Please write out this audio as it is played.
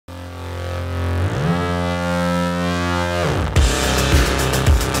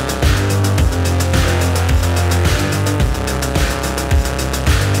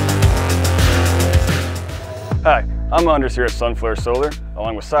I'm Anders here at Sunflare Solar,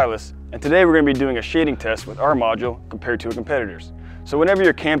 along with Silas, and today we're going to be doing a shading test with our module compared to a competitor's. So whenever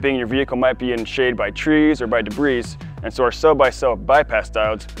you're camping, your vehicle might be in shade by trees or by debris, and so our cell-by-cell bypass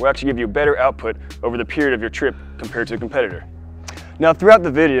diodes will actually give you a better output over the period of your trip compared to a competitor. Now throughout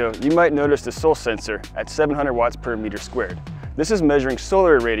the video, you might notice the soul sensor at 700 watts per meter squared. This is measuring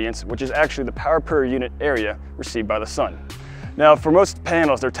solar irradiance, which is actually the power per unit area received by the sun. Now for most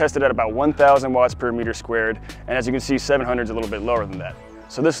panels, they're tested at about 1,000 watts per meter squared, and as you can see, 700 is a little bit lower than that.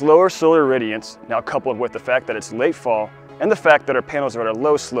 So this lower solar irradiance, now coupled with the fact that it's late fall, and the fact that our panels are at a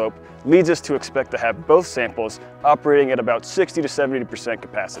low slope, leads us to expect to have both samples operating at about 60 to 70%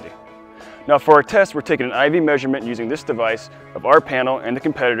 capacity. Now for our test, we're taking an IV measurement using this device of our panel and the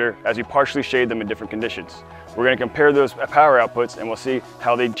competitor as we partially shade them in different conditions. We're going to compare those power outputs and we'll see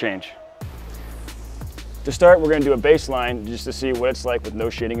how they change. To start, we're going to do a baseline just to see what it's like with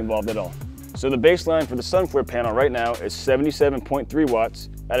no shading involved at all. So the baseline for the Sunflare panel right now is 77.3 watts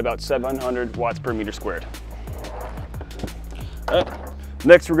at about 700 watts per meter squared.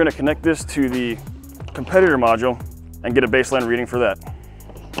 Next, we're going to connect this to the competitor module and get a baseline reading for that.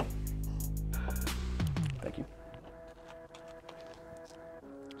 Thank you.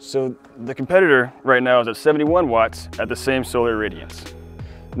 So the competitor right now is at 71 watts at the same solar irradiance.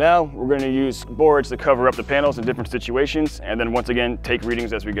 Now we're going to use boards to cover up the panels in different situations and then once again take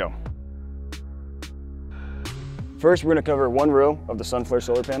readings as we go. First, we're going to cover one row of the Sunflare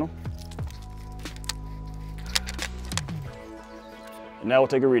solar panel. And now we'll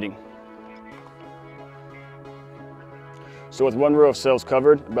take a reading. So with one row of cells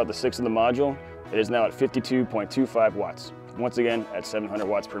covered, about the 6th of the module, it is now at 52.25 watts. Once again, at 700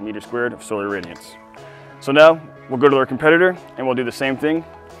 watts per meter squared of solar irradiance. So now we'll go to our competitor and we'll do the same thing.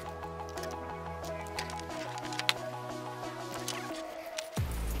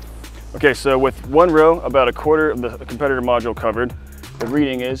 Okay, so with one row, about a quarter of the competitor module covered, the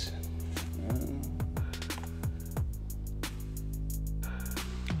reading is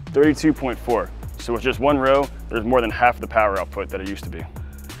 32.4. So with just one row, there's more than half the power output that it used to be.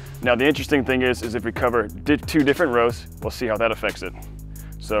 Now the interesting thing is if we cover two different rows, we'll see how that affects it.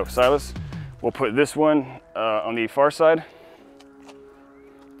 So Silas, we'll put this one on the far side,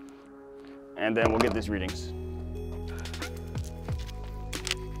 and then we'll get these readings.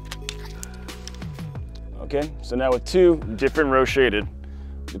 Okay, so now with two different rows shaded,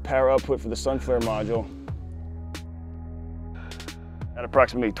 the power output for the Sunflare module at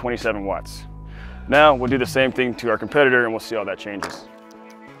approximately 27 watts. Now we'll do the same thing to our competitor and we'll see how that changes.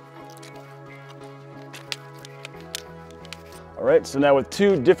 All right, so now with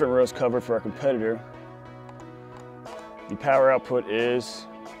two different rows covered for our competitor, the power output is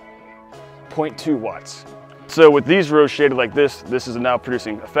 0.2 watts. So with these rows shaded like this is now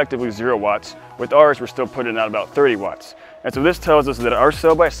producing effectively 0 watts. With ours, we're still putting out about 30 watts. And so this tells us that our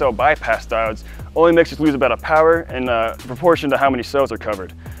cell-by-cell bypass diodes only makes us lose about a power in proportion to how many cells are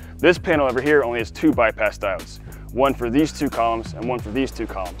covered. This panel over here only has 2 bypass diodes, one for these 2 columns and one for these 2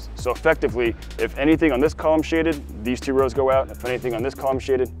 columns. So effectively, if anything on this column shaded, these 2 rows go out. If anything on this column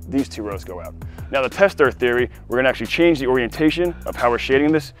shaded, these 2 rows go out. Now to test our theory, we're going to actually change the orientation of how we're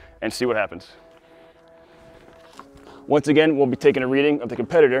shading this and see what happens. Once again, we'll be taking a reading of the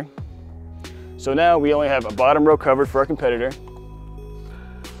competitor. So now we only have a bottom row covered for our competitor.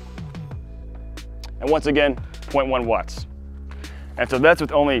 And once again, 0.1 watts. And so that's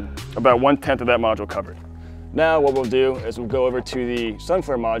with only about 1/10 of that module covered. Now what we'll do is we'll go over to the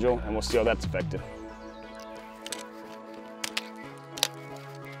Sunflare module and we'll see how that's affected.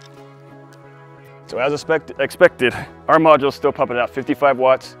 So as expected, our module is still pumping out 55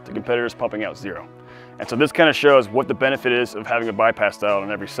 watts, the competitor is pumping out 0. And so this kind of shows what the benefit is of having a bypass diode on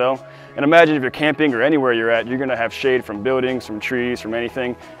every cell. And imagine if you're camping or anywhere you're at, you're going to have shade from buildings, from trees, from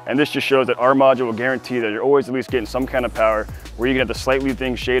anything. And this just shows that our module will guarantee that you're always at least getting some kind of power where you can have the slightly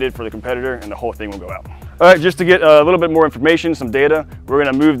thing shaded for the competitor and the whole thing will go out. All right, just to get a little bit more information, some data, we're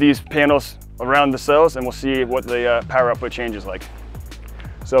going to move these panels around the cells and we'll see what the power output change is like.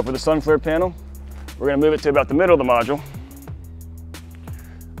 So for the Sunflare panel, we're going to move it to about the middle of the module.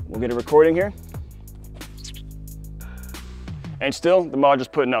 We'll get a recording here. And still, the module's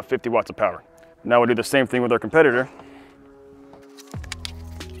putting out 50 watts of power. Now we'll do the same thing with our competitor.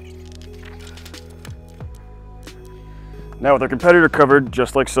 Now with our competitor covered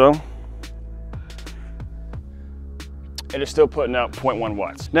just like so, it is still putting out 0.1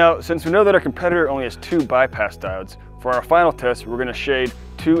 watts. Now, since we know that our competitor only has 2 bypass diodes, for our final test, we're going to shade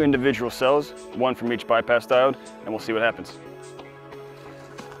 2 individual cells, one from each bypass diode, and we'll see what happens.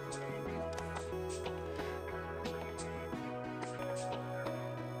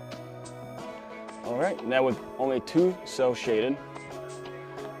 All right, now with only 2 cells shaded,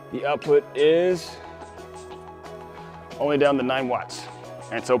 the output is only down to 9 watts.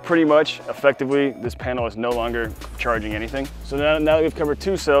 And so pretty much, effectively, this panel is no longer charging anything. So now that we've covered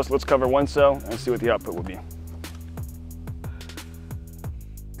 2 cells, let's cover 1 cell and see what the output will be.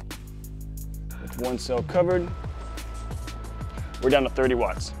 With 1 cell covered, we're down to 30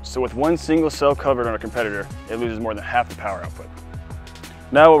 watts. So with 1 single cell covered on a competitor, it loses more than half the power output.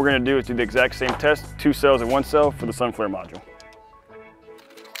 Now what we're gonna do is do the exact same test, 2 cells and 1 cell for the Sunflare module.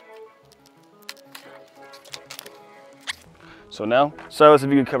 So now, Silas, if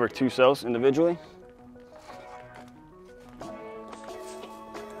you could cover 2 cells individually.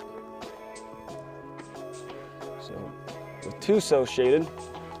 So with 2 cells shaded,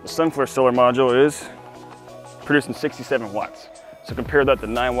 the Sunflare solar module is producing 67 watts. So compare that to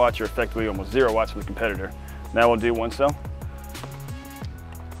 9 watts, you're effectively almost 0 watts for the competitor. Now we'll do 1 cell.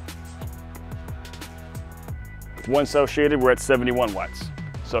 With 1 cell shaded, we're at 71 watts.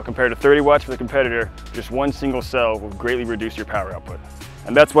 So compared to 30 watts for the competitor, just 1 single cell will greatly reduce your power output.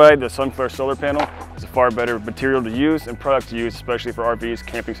 And that's why the Sunflare solar panel is a far better material to use and product to use, especially for RVs,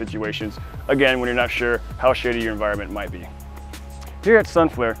 camping situations. Again, when you're not sure how shady your environment might be. Here at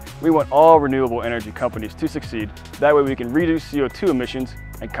Sunflare, we want all renewable energy companies to succeed. That way we can reduce CO2 emissions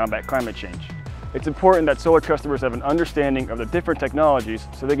and combat climate change. It's important that solar customers have an understanding of the different technologies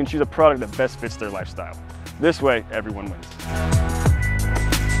so they can choose a product that best fits their lifestyle. This way, everyone wins.